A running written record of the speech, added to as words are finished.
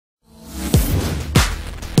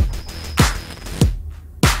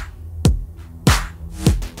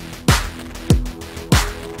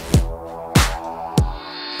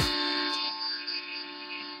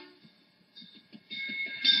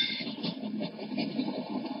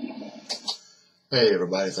Hey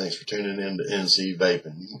everybody, thanks for tuning in to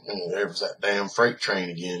NCVaping. There was that damn freight train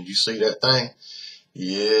again. You see that thing?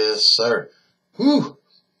 Yes, sir. Whew!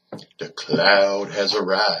 The cloud has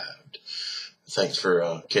arrived. Thanks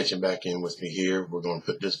for catching back in with me here. We're going to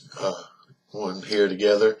put this one here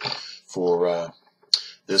together for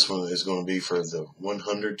this one is going to be for the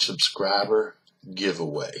 100 subscriber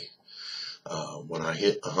giveaway. When I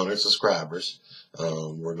hit 100 subscribers,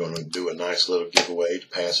 we're going to do a nice little giveaway to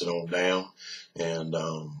pass it on down and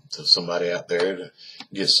to somebody out there to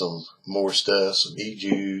get some more stuff, some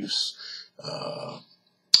e-juice,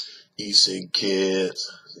 E-cig kits,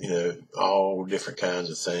 all different kinds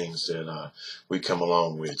of things that we come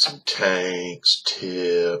along with. Some tanks,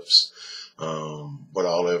 tips,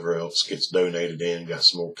 whatever else gets donated in. Got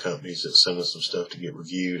some more companies that send us some stuff to get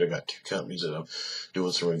reviewed. I got 2 companies that I'm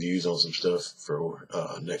doing some reviews on some stuff for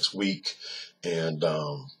next week, and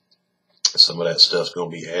some of that stuff's going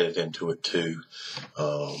to be added into it too.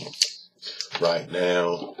 Right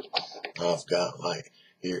now, I've got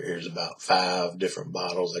here's about 5 different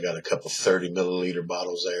bottles. I got a couple 30 milliliter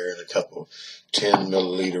bottles there and a couple 10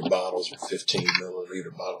 milliliter bottles or 15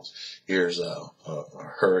 milliliter bottles. Here's a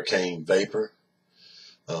Hurricane Vapor,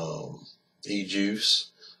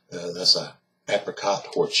 e-juice. That's a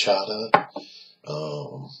apricot horchata.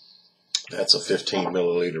 That's a 15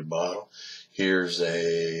 milliliter bottle. Here's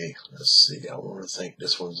I want to think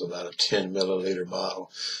this one's about a 10 milliliter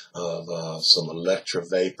bottle of some Electra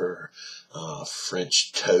Vapor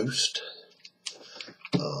French toast.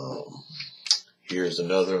 Here's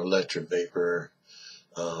another Electra Vapor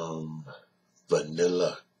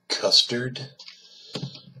vanilla custard.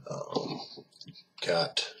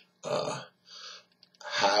 Got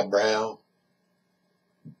highbrow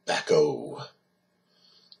tobacco,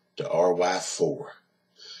 the RY4.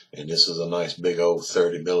 And this is a nice big old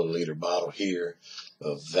 30 milliliter bottle here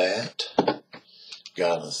of that.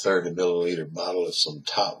 Got a 30 milliliter bottle of some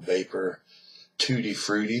Top Vapor Tutti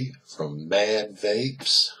Frutti from Mad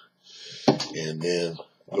Vapes. And then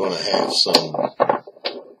going to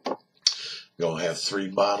have 3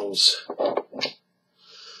 bottles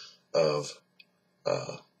of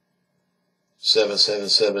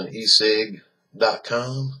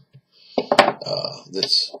 777ecig.com.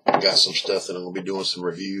 That's got some stuff that I'm going to be doing some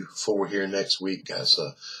review for here next week. Got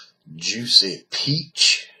a juicy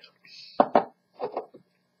peach,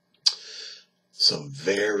 some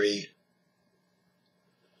very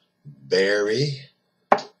berry,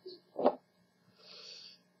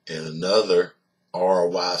 and another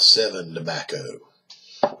RY7 tobacco.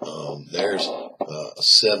 There's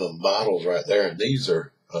 7 bottles right there, and these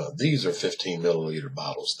are 15 milliliter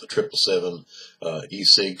bottles. The 777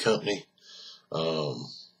 E-cig company.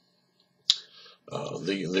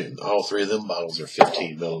 All 3 of them bottles are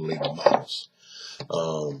 15 milliliter bottles.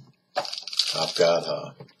 I've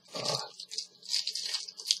got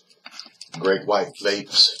Great White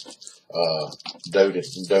Vapes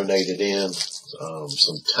donated in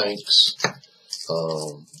some tanks.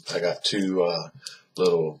 I got 2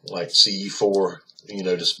 little CE4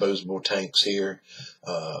 disposable tanks here.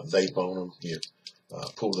 Vape on them. You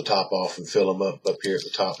pull the top off and fill them up here at the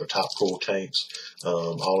top. Are top coil tanks.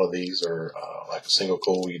 All of these are like a single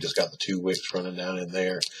coil. You just got the 2 wicks running down in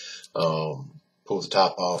there. Pull the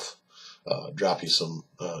top off, drop you some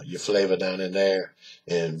your flavor down in there,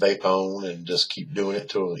 and vape on, and just keep doing it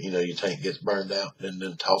till your tank gets burned out, and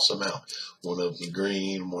then toss them out. One of them's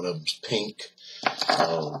green, one of them's pink.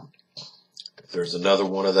 There's another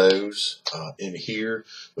one of those in here,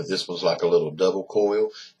 but this one's like a little double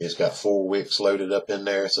coil. It's got 4 wicks loaded up in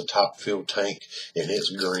there. It's a top filled tank, and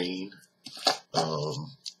it's green,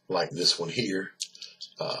 like this one here.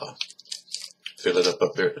 Fill it up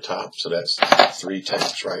there at the top. So that's 3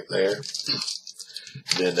 tanks right there.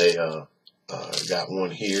 Then they got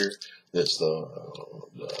one here. That's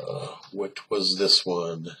what was this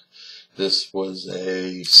one? This was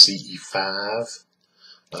a CE5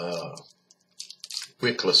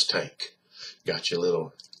 wickless tank. Got your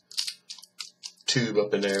little tube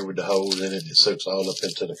up in there with the holes in it. It soaks all up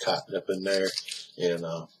into the cotton up in there, and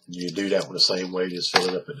you do that one the same way. Just fill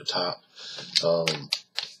it up at the top.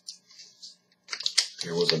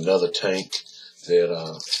 Here was another tank that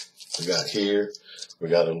we got here. We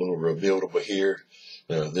got a little rebuildable here.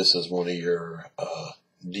 This is one of your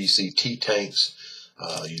DCT tanks.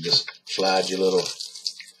 You just slide your little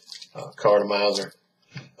cartomizer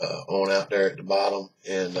on out there at the bottom,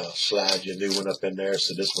 and slide your new one up in there.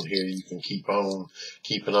 So this one here you can keep it on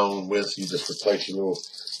with. You just replace your little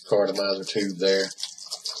cartomizer tube there.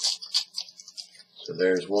 So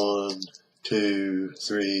there's 1, 2,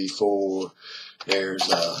 3, 4. There's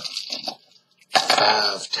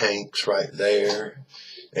 5 tanks right there,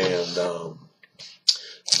 and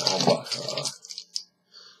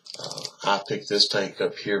I picked this tank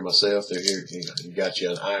up here myself. They're here. You got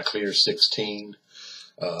you an iClear 16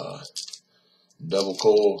 double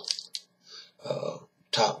coil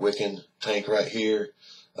top wicking tank right here.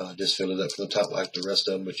 Just fill it up from the top like the rest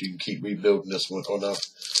of them, but you can keep rebuilding this one. Oh no,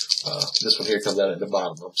 this one here comes out at the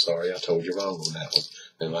bottom. I'm sorry, I told you wrong on that one.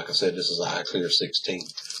 And like I said, this is an iClear 16.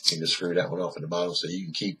 You can just screw that one off at the bottom, so you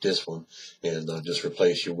can keep this one and just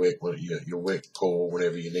replace your wick coil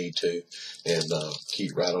whenever you need to, and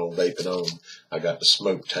keep right on vaping on. I got the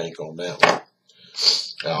smoke tank on that one.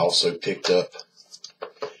 I also picked up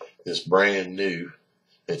this brand new.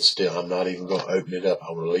 It's still, I'm not even going to open it up.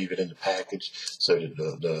 I'm going to leave it in the package so that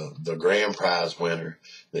the grand prize winner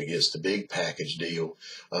that gets the big package deal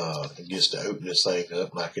gets to open this thing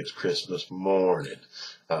up like it's Christmas morning,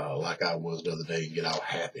 like I was the other day, and get all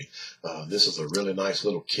happy. This is a really nice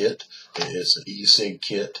little kit. It's an E-cig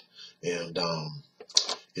kit, and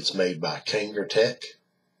it's made by Tech,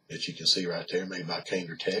 as you can see right there, made by Tech,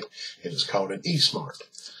 and it's called an eSmart.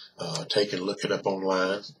 Take and look it up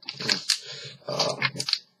online.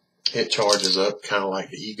 It charges up kind of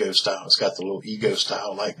like the Ego style. It's got the little Ego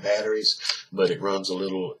style like batteries, but it runs a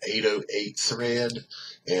little 808 thread,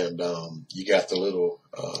 and you got the little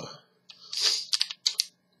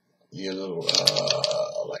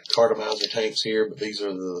like cartomizer tanks here, but these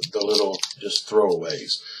are the little just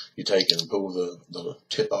throwaways. You take and pull the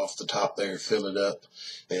tip off the top there, fill it up,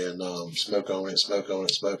 and smoke on it, smoke on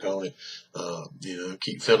it, smoke on it.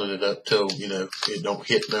 Keep filling it up till it don't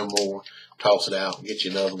hit no more. Toss it out and get you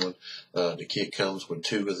another one. The kit comes with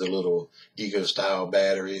 2 of the little Ego style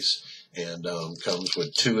batteries, and comes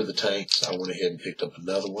with 2 of the tanks. I went ahead and picked up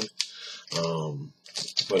another one.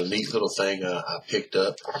 But a neat little thing I picked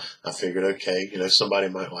up. I figured, okay, somebody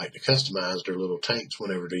might like to customize their little tanks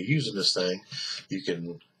whenever they're using this thing.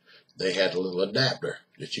 They had a little adapter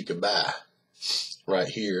that you could buy right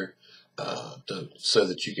here so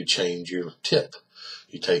that you could change your tip.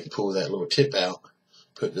 You take and pull that little tip out,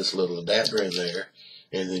 put this little adapter in there,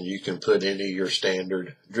 and then you can put any of your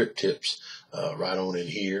standard drip tips right on in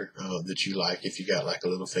here that you like. If you got like a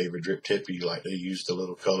little favorite drip tip, you like to use the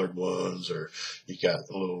little colored ones, or you got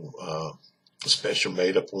a little special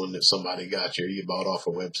made up one that somebody got you bought off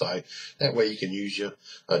a website. That way you can use your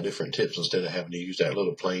different tips instead of having to use that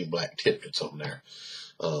little plain black tip that's on there.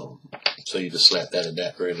 So you just slap that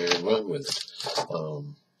adapter in there and run with it.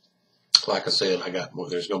 Like I said,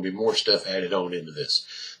 there's going to be more stuff added on into this.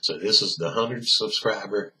 So this is the 100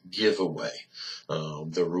 subscriber giveaway.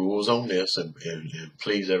 The rules on this, and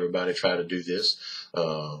please everybody try to do this.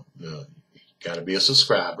 Got to be a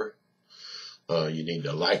subscriber. You need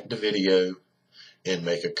to like the video and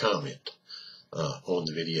make a comment on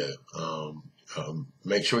the video.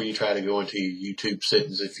 Make sure you try to go into your YouTube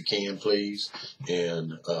settings if you can, please,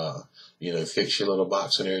 and fix your little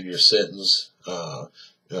box in there in your settings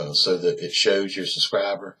so that it shows your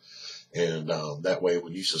subscriber, and that way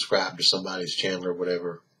when you subscribe to somebody's channel or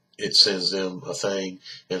whatever, it sends them a thing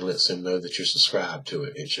and lets them know that you're subscribed to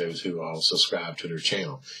it. It shows who all subscribed to their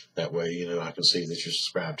channel. That way, I can see that you're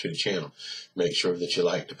subscribed to the channel. Make sure that you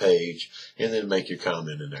like the page, and then make your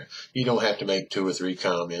comment in there. You don't have to make 2 or 3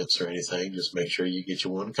 comments or anything. Just make sure you get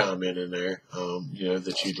your 1 comment in there,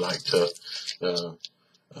 that you'd like to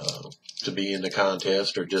be in the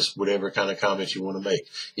contest, or just whatever kind of comments you want to make.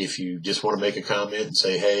 If you just want to make a comment and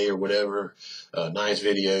say, hey, or whatever, nice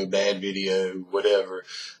video, bad video, whatever,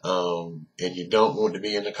 and you don't want to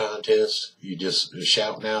be in the contest, you just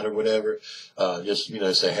shouting out or whatever, just,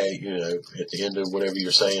 say, hey, at the end of whatever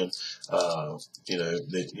you're saying,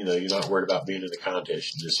 that, you're not worried about being in the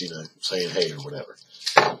contest. You're just, saying hey or whatever.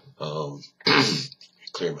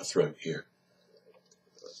 Clear my throat here.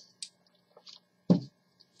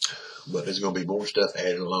 But there's going to be more stuff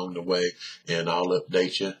added along the way, and I'll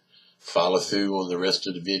update you. Follow through on the rest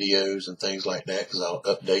of the videos and things like that, because I'll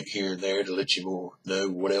update here and there to let you know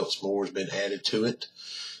what else more has been added to it,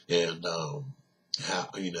 and how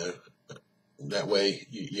that way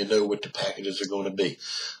you know what the packages are going to be.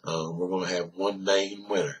 We're going to have 1 main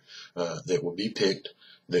winner that will be picked,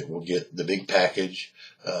 that will get the big package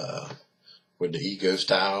with the Ego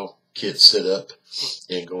style kit set up,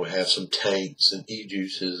 and going to have some tanks and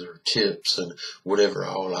e-juices or tips and whatever,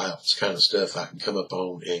 all that kind of stuff I can come up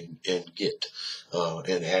on and get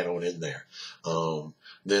and add on in there.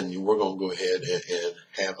 Then we're going to go ahead and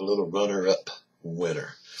have a little runner-up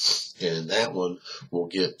winner, and that one will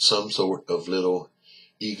get some sort of little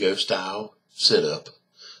Ego style setup.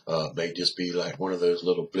 May just be like one of those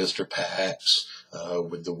little blister packs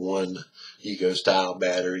with the 1 Ego style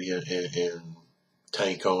battery and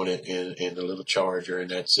tank on it and a little charger, and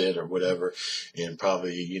that's it, or whatever, and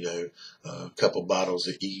probably, you know, a couple bottles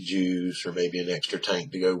of E-juice, or maybe an extra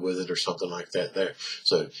tank to go with it, or something like that there.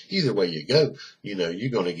 So either way you go, you know, you're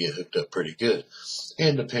going to get hooked up pretty good.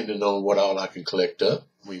 And depending on what all I can collect up,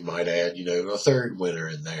 we might add, you know, a third winner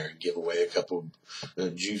in there and give away a couple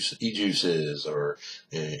E-juices, or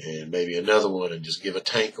and maybe another one, and just give a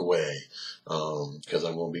tank away, because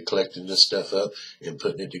I'm going to be collecting this stuff up and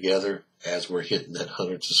putting it together as we're hitting that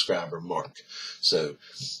 100 subscriber mark. So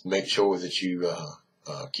make sure that you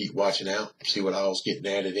keep watching out, see what all's getting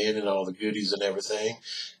added in and all the goodies and everything.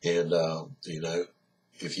 And you know,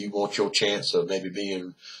 if you want your chance of maybe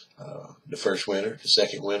being the first winner, the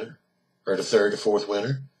second winner, or the third or fourth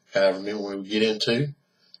winner, however many we get into,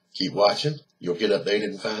 keep watching. You'll get updated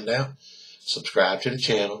and find out. Subscribe to the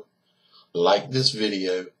channel, like this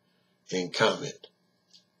video, and comment.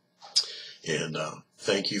 And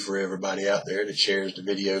thank you for everybody out there that shares the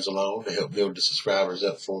videos along to help build the subscribers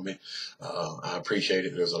up for me. I appreciate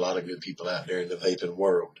it. There's a lot of good people out there in the vaping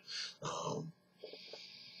world.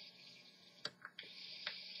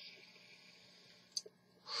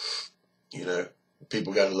 You know,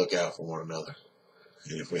 people got to look out for one another.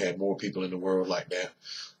 And if we had more people in the world like that,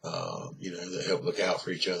 you know, that help look out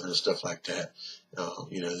for each other and stuff like that,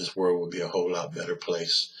 you know, this world would be a whole lot better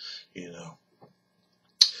place, you know.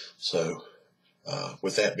 So,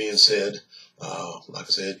 with that being said, like I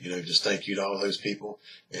said, you know, just thank you to all those people.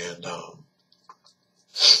 And I'm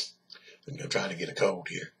going to try to get a cold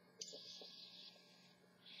here.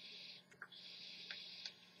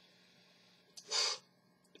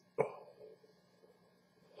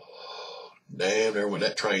 Damn, there went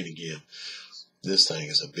that train again. This thing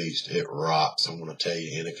is a beast. It rocks. I'm going to tell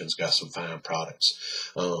you, Anakin's got some fine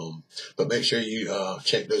products. But make sure you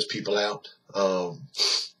check those people out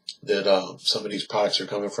that some of these products are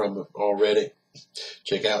coming from already.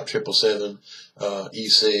 Check out 777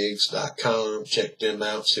 E-cigs.com. Check them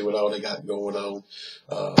out. See what all they got going on.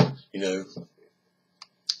 You know,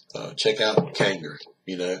 check out Kanger.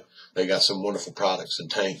 You know, they got some wonderful products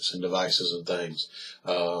and tanks and devices and things.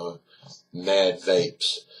 Mad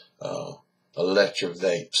Vapes, Electra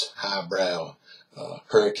Vapes, Highbrow,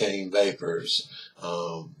 Hurricane Vapors.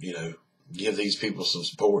 You know, give these people some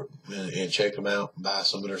support and check them out and buy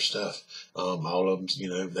some of their stuff. All of them, you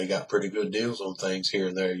know, they got pretty good deals on things here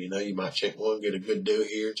and there. You know, you might check one, get a good deal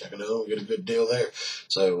here, check another one, get a good deal there.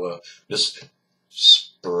 So just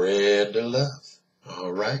spread the love.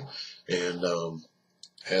 All right. And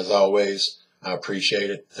as always, I appreciate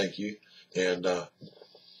it. Thank you. And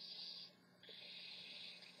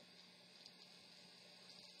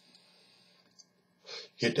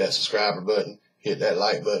hit that subscriber button, hit that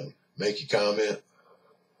like button, make your comment,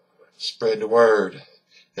 spread the word,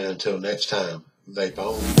 and until next time, vape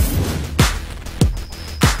on.